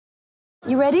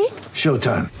You ready?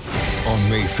 Showtime. On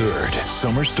May 3rd,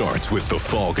 summer starts with The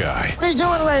Fall Guy. Let's do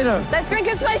it later. Let's drink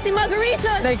a spicy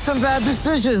margarita. Make some bad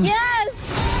decisions. Yes!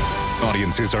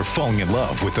 Audiences are falling in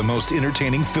love with the most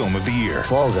entertaining film of the year.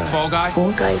 Fall Guy. Fall Guy?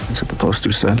 Fall Guy. That's what the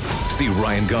poster said. See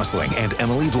Ryan Gosling and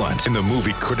Emily Blunt in the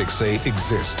movie critics say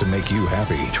exists to make you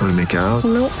happy. Trying to make it out?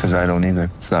 Nope. Because I don't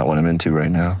either. It's not what I'm into right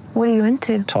now. What are you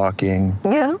into? Talking.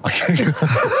 Yeah.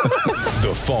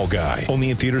 The Fall Guy.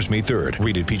 Only in theaters May 3rd.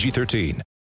 Rated PG-13.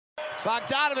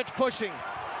 Bogdanovich pushing.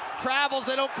 Travels,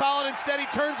 they don't call it. Instead, he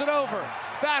turns it over.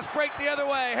 Fast break the other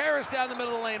way. Harris down the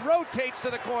middle of the lane. Rotates to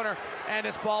the corner. And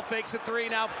his ball fakes a three.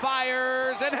 Now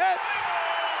fires and hits.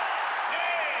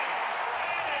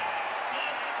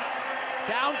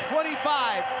 Down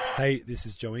 25. Hey, this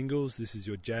is Joe Ingles. This is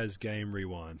your Jazz Game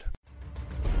Rewind.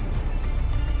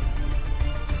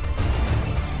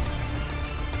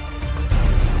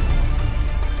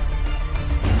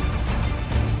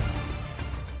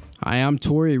 Hi, I'm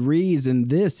Tori Rees, and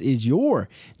this is your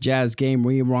Jazz Game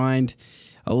Rewind.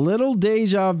 A little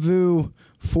deja vu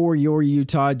for your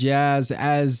Utah Jazz,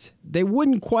 as they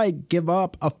wouldn't quite give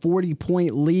up a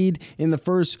 40-point lead in the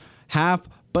first half,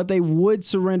 but they would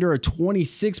surrender a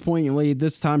 26-point lead,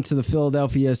 this time to the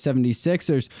Philadelphia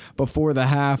 76ers before the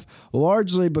half,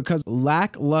 largely because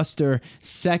lackluster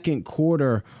second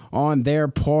quarter on their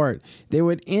part. They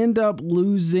would end up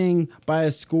losing by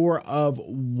a score of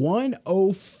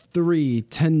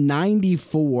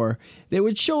 103-94. They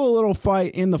would show a little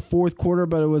fight in the fourth quarter,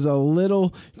 but it was a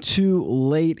little too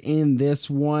late in this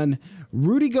one.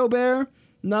 Rudy Gobert,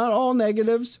 not all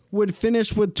negatives, would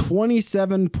finish with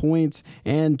 27 points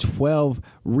and 12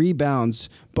 rebounds.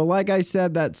 But like I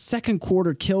said, that second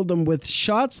quarter killed them with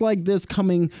shots like this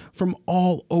coming from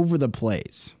all over the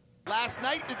place. Last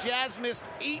night, the Jazz missed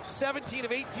 17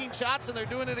 of 18 shots, and they're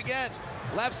doing it again.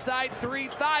 Left side three,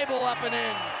 Thibault up and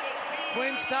in.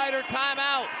 Quinn Snyder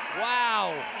timeout.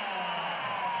 Wow.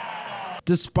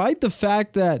 Despite the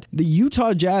fact that the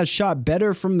Utah Jazz shot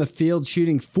better from the field,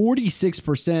 shooting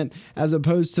 46% as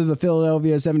opposed to the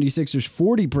Philadelphia 76ers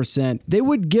 40%, they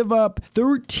would give up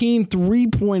 13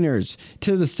 three-pointers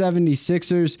to the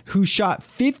 76ers, who shot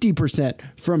 50%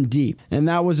 from deep. And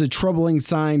that was a troubling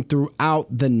sign throughout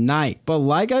the night. But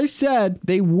like I said,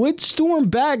 they would storm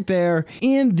back there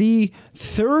in the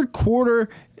third quarter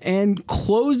and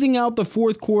closing out the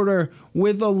fourth quarter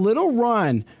with a little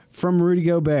run from Rudy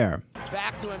Gobert.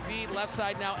 Back to Embiid, left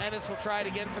side now. Ennis will try it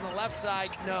again from the left side.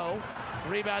 No.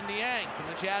 Rebound Niang. Can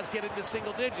the Jazz get into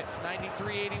single digits?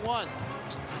 93-81.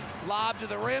 Lob to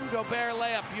the rim. Gobert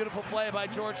layup. Beautiful play by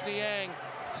George Niang.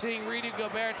 Seeing Rudy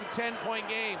Gobert, it's a 10-point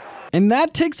game. And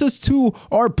that takes us to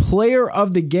our player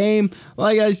of the game.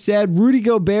 Like I said, Rudy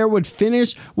Gobert would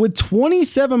finish with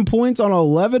 27 points on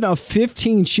 11 of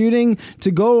 15 shooting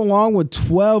to go along with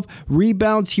 12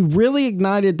 rebounds. He really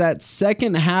ignited that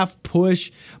second half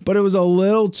push, but it was a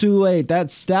little too late.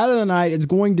 That stat of the night is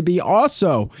going to be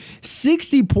also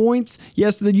 60 points.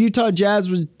 Yes, the Utah Jazz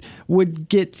would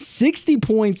get 60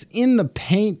 points in the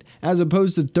paint as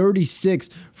opposed to 36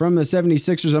 from the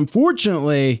 76ers.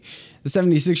 Unfortunately, the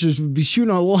 76ers would be shooting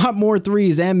a lot more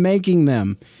threes and making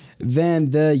them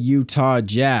than the Utah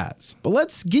Jazz. But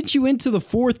let's get you into the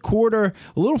fourth quarter,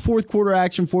 a little fourth quarter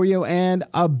action for you, and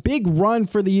a big run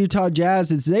for the Utah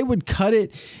Jazz as they would cut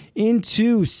it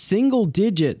into single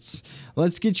digits.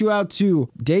 Let's get you out to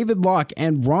David Locke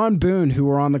and Ron Boone, who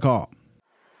are on the call.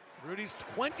 Rudy's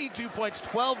 22 points,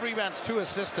 12 rebounds, 2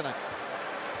 assists tonight.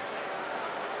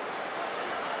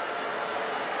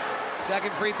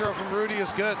 Second free throw from Rudy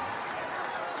is good.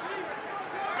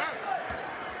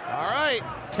 All right,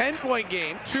 10-point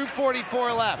game,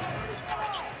 2:44 left.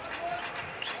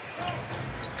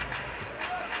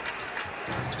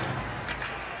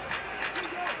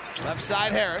 Left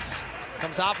side, Harris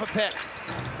comes off a pick.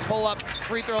 Pull up,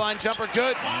 free throw line jumper,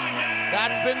 good.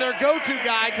 That's been their go-to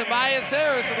guy, Tobias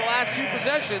Harris, in the last few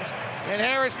possessions. And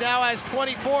Harris now has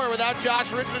 24 without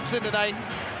Josh Richardson tonight.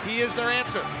 He is their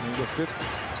answer. A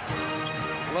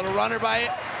little runner by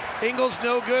it. Ingles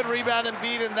no good, rebound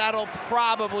Embiid, and that'll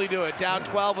probably do it. Down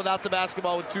 12 without the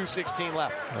basketball with 2:16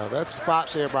 left. Now that spot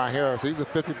there by Harris, he's a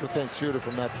 50% shooter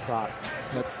from that spot.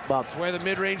 That spot. It's where the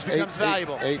mid-range becomes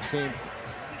valuable. 18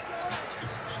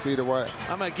 feet away.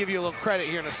 I'm going to give you a little credit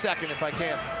here in a second if I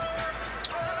can.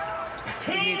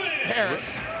 He needs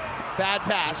Harris. Bad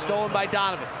pass, stolen by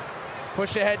Donovan.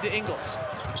 Push ahead to Ingles.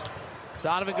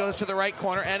 Donovan goes to the right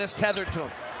corner. Ennis tethered to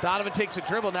him. Donovan takes a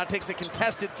dribble, now takes a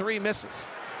contested three, misses.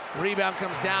 Rebound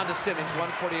comes down to Simmons,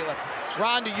 1:48 left.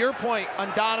 Ron, to your point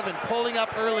on Donovan pulling up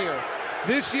earlier,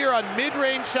 this year on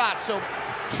mid-range shots, so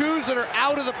twos that are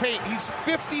out of the paint, he's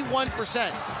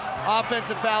 51%.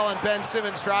 Offensive foul on Ben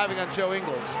Simmons driving on Joe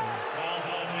Ingles.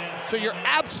 So you're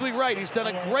absolutely right. He's done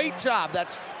a great job.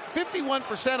 That's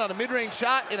 51% on a mid-range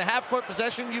shot in a half-court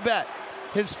possession, you bet.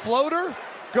 His floater,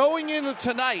 going into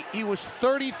tonight, he was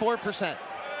 34%.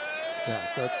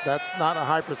 Yeah, that's not a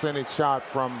high percentage shot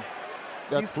from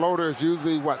that floater is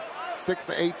usually, 6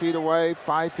 to 8 feet away,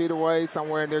 5 feet away,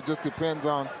 somewhere in there. Just depends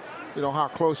on, how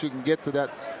close you can get to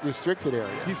that restricted area.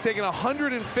 He's taken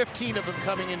 115 of them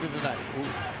coming into tonight.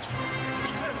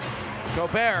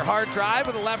 Gobert, hard drive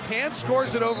with the left hand,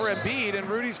 scores it over Embiid, and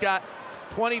Rudy's got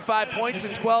 25 points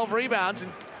and 12 rebounds,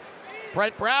 and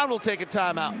Brett Brown will take a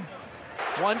timeout.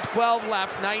 1:12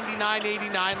 left,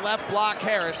 99-89, left block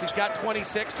Harris. He's got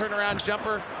 26, turnaround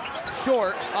jumper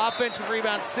short. Offensive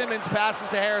rebound, Simmons passes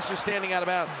to Harris, who's standing out of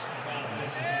bounds.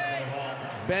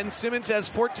 Ben Simmons has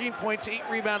 14 points, 8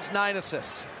 rebounds, 9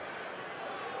 assists.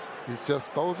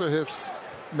 Those are his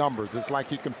numbers. It's like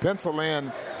he can pencil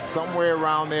in somewhere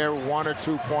around there 1 or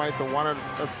 2 points or 1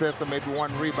 assist or maybe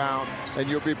 1 rebound, and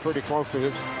you'll be pretty close to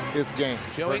his game.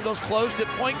 Joe Ingles closed at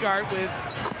point guard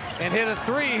and hit a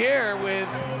 3 here with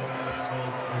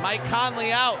Mike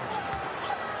Conley out.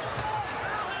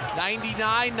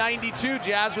 99-92,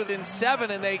 Jazz within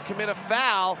 7, and they commit a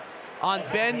foul on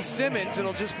Ben Simmons.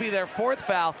 It'll just be their 4th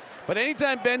foul. But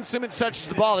anytime Ben Simmons touches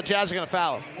the ball, the Jazz are going to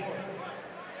foul him.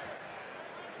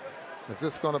 Is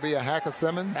this going to be a hack of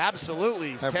Simmons?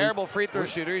 Absolutely. He's a terrible free throw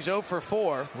shooter. He's 0 for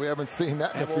 4. We haven't seen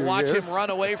that in a few years. And we'll watch him run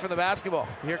away from the basketball.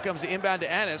 Here comes the inbound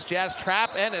to Ennis. Jazz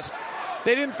trap Ennis.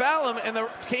 They didn't foul him, and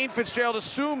Kane Fitzgerald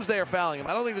assumes they are fouling him.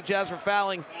 I don't think the Jazz were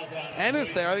fouling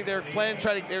Ennis there. I think they're planning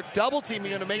they're double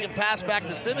teaming him to make him pass back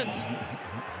to Simmons.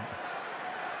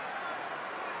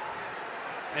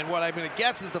 And what I'm going to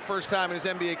guess is the first time in his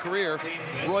NBA career,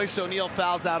 Royce O'Neal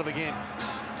fouls out of a game.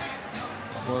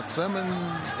 Well,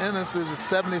 Ennis is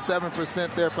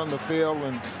 77% there from the field,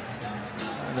 and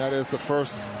that is the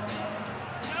first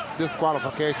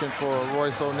disqualification for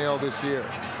Royce O'Neal this year.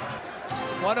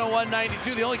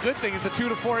 101-92. The only good thing is the 2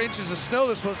 to 4 inches of snow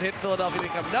they're supposed to hit Philadelphia.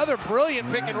 Another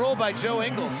brilliant pick and roll by Joe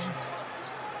Ingles.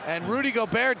 And Rudy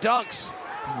Gobert dunks.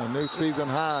 A new season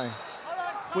high.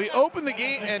 We open the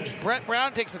game, and Brett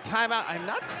Brown takes a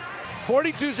timeout.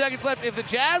 42 seconds left. If the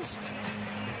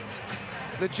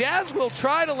Jazz will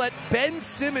try to let Ben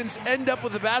Simmons end up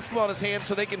with the basketball in his hand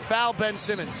so they can foul Ben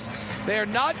Simmons. They are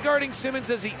not guarding Simmons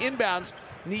as he inbounds.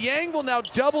 Niang will now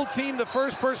double team the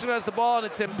first person who has the ball, and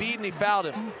it's Embiid, and he fouled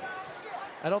him.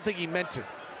 I don't think he meant to.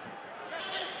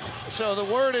 So the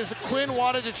word is Quinn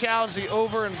wanted to challenge the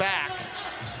over and back,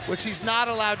 which he's not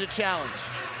allowed to challenge.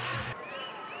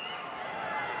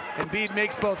 Embiid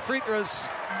makes both free throws,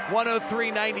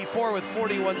 103-94 with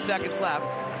 41 seconds left.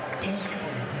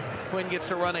 Quinn gets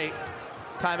to run a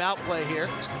timeout play here.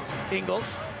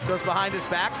 Ingles goes behind his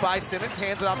back by Simmons,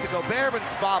 hands it off to Gobert, but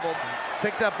it's bobbled.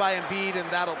 Picked up by Embiid, and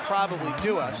that'll probably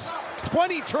do us.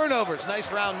 20 turnovers,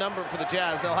 nice round number for the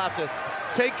Jazz. They'll have to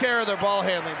take care of their ball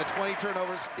handling. The 20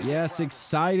 turnovers. Yes,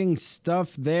 exciting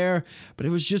stuff there, but it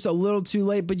was just a little too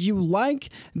late. But you like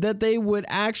that they would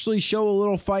actually show a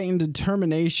little fight and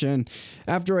determination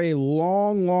after a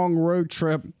long road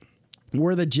trip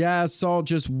where the Jazz saw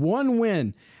just 1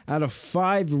 win out of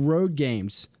 5 road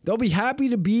games. They'll be happy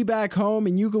to be back home,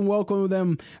 and you can welcome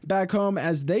them back home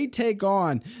as they take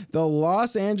on the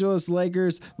Los Angeles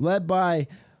Lakers, led by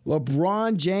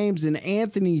LeBron James and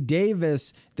Anthony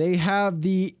Davis. They have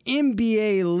the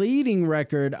NBA leading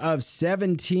record of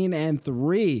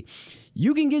 17-3.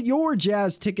 You can get your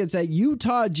Jazz tickets at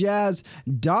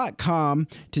UtahJazz.com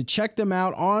to check them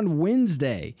out on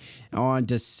Wednesday, on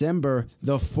December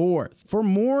the 4th. For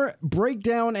more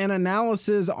breakdown and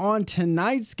analysis on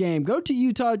tonight's game, go to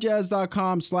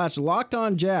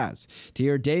UtahJazz.com/LockedOnJazz to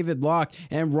hear David Locke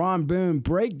and Ron Boone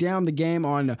break down the game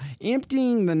on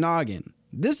Emptying the Noggin.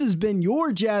 This has been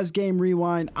your Jazz Game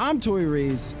Rewind. I'm Toy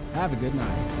Rees. Have a good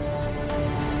night.